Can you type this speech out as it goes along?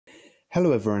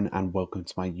Hello everyone and welcome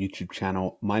to my YouTube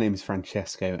channel. My name is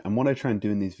Francesco and what I try and do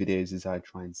in these videos is I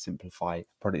try and simplify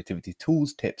productivity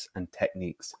tools, tips and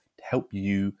techniques to help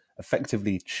you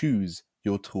effectively choose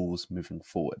your tools moving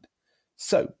forward.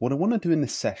 So what I want to do in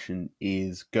this session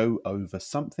is go over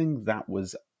something that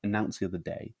was announced the other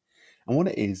day. And what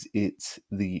it is, it's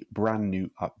the brand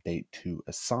new update to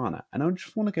Asana. And I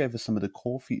just want to go over some of the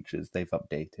core features they've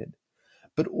updated.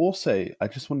 But also, I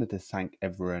just wanted to thank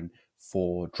everyone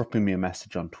for dropping me a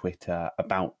message on Twitter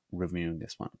about reviewing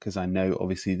this one, because I know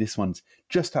obviously this one's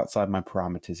just outside my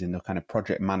parameters in the kind of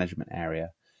project management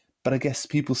area, but I guess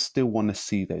people still want to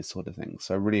see those sort of things.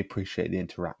 So I really appreciate the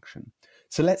interaction.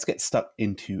 So let's get stuck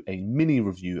into a mini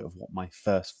review of what my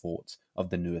first thoughts of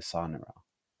the new Asana are.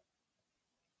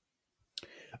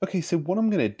 Okay, so what I'm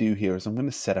going to do here is I'm going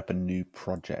to set up a new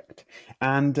project,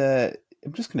 and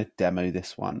I'm just going to demo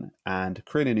this one and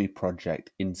create a new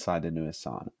project inside a new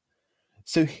Asana.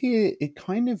 So here it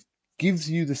kind of gives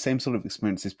you the same sort of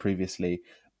experience as previously,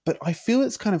 but I feel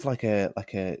it's kind of like a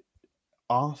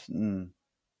art.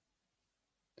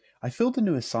 I feel the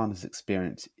new Asana's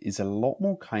experience is a lot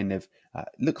more kind of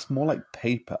looks more like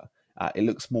paper. It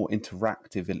looks more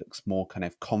interactive. It looks more kind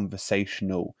of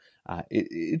conversational.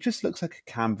 It just looks like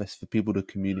a canvas for people to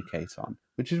communicate on,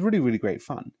 which is really, really great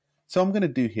fun. So what I'm going to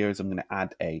do here is I'm going to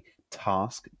add a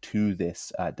task to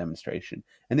this demonstration.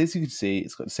 And as you can see,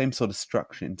 it's got the same sort of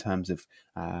structure in terms of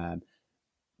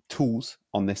tools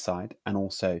on this side, and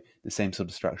also the same sort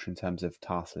of structure in terms of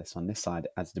task lists on this side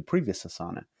as the previous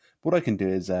Asana. What I can do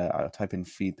is I'll type in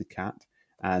feed the cat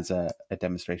as a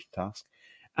demonstration task.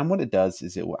 And what it does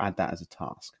is it will add that as a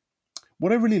task.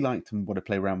 What I really liked and what I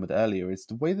played around with earlier is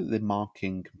the way that the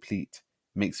marking complete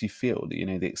makes you feel,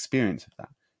 the experience of that.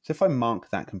 So if I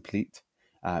mark that complete,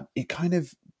 it kind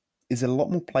of is a lot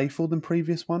more playful than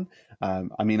previous one.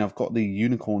 I mean, I've got the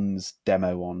unicorns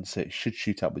demo on, so it should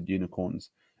shoot up with unicorns.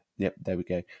 Yep, there we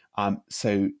go.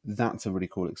 So that's a really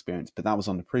cool experience, but that was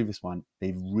on the previous one.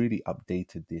 They've really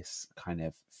updated this kind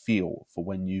of feel for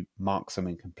when you mark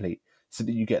something complete so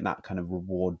that you get that kind of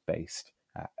reward-based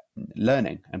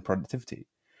learning and productivity.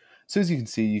 So as you can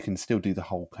see, you can still do the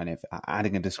whole kind of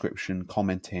adding a description,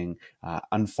 commenting,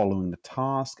 unfollowing the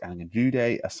task, adding a due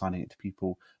date, assigning it to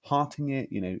people, hearting it,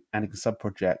 adding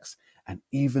sub-projects, and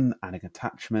even adding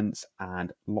attachments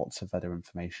and lots of other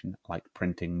information like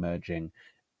printing, merging,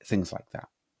 things like that.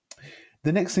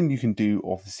 The next thing you can do,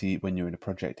 obviously, when you're in a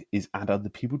project is add other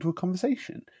people to a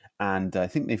conversation. And I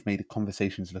think they've made the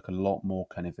conversations look a lot more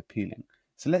kind of appealing.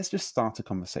 So let's just start a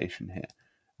conversation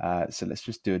here. So let's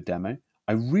just do a demo.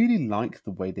 I really like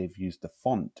the way they've used the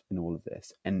font in all of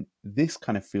this. And this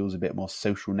kind of feels a bit more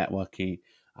social networky,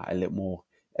 a little more,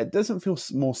 it doesn't feel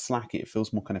more Slacky. It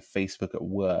feels more kind of Facebook at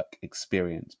work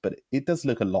experience, but it does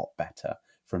look a lot better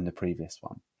from the previous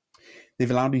one.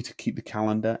 They've allowed you to keep the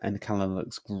calendar, and the calendar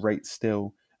looks great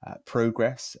still.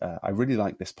 Progress. I really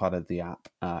like this part of the app,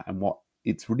 and what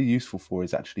it's really useful for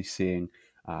is actually seeing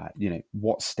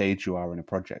what stage you are in a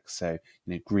project. So,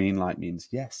 green light means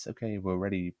yes, okay, we're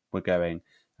ready, we're going,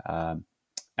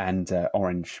 and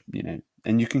orange,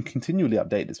 and you can continually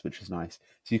update this, which is nice.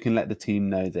 So you can let the team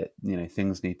know that,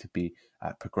 things need to be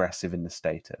progressive in the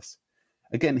status.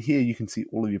 Again, here you can see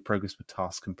all of your progress with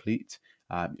task complete.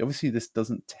 Obviously, this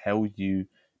doesn't tell you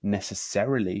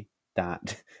necessarily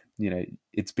that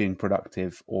it's being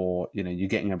productive or you're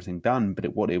getting everything done, but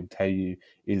what it will tell you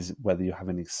is whether you have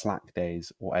any slack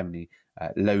days or any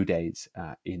low days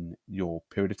in your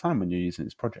period of time when you're using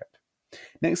this project.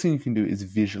 Next thing you can do is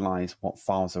visualize what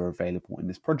files are available in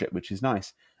this project, which is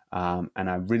nice. And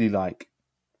I really like,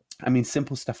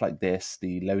 simple stuff like this.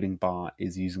 The loading bar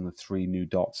is using the 3 new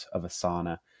dots of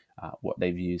Asana, what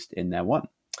they've used in their one.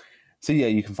 So yeah,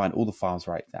 you can find all the files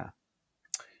right there.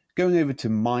 Going over to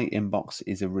My Inbox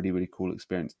is a really, really cool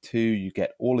experience too. You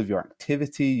get all of your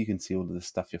activity. You can see all of the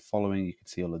stuff you're following. You can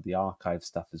see all of the archive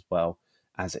stuff as well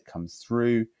as it comes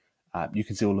through. You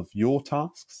can see all of your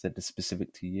tasks that are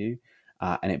specific to you.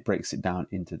 And it breaks it down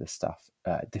into the stuff,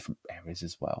 different areas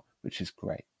as well, which is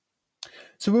great.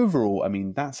 So overall,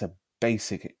 that's a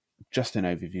basic, just an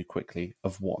overview quickly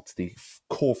of what the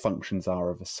core functions are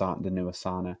of Asana, the new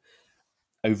Asana.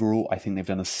 Overall, I think they've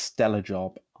done a stellar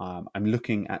job. I'm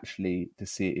looking actually to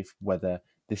see whether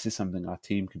this is something our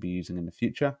team could be using in the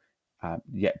future.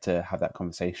 Yet to have that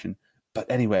conversation.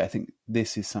 But anyway, I think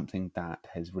this is something that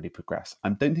has really progressed. I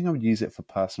don't think I would use it for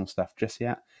personal stuff just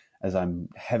yet, as I'm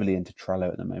heavily into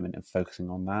Trello at the moment and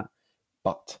focusing on that.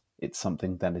 But it's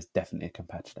something that is definitely a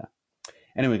competitor.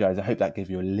 Anyway, guys, I hope that gave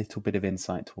you a little bit of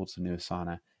insight towards the new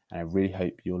Asana, and I really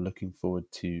hope you're looking forward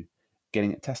to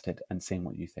getting it tested and seeing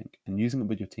what you think, and using it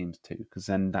with your teams too, because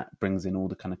then that brings in all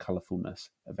the kind of colorfulness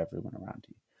of everyone around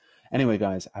you. Anyway,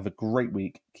 guys, have a great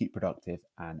week, keep productive,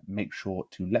 and make sure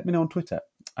to let me know on Twitter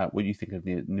what you think of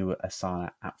the newer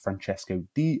Asana at Francesco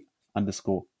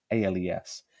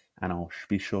D_ALES, and I'll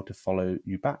be sure to follow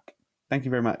you back. Thank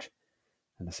you very much,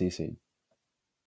 and I'll see you soon.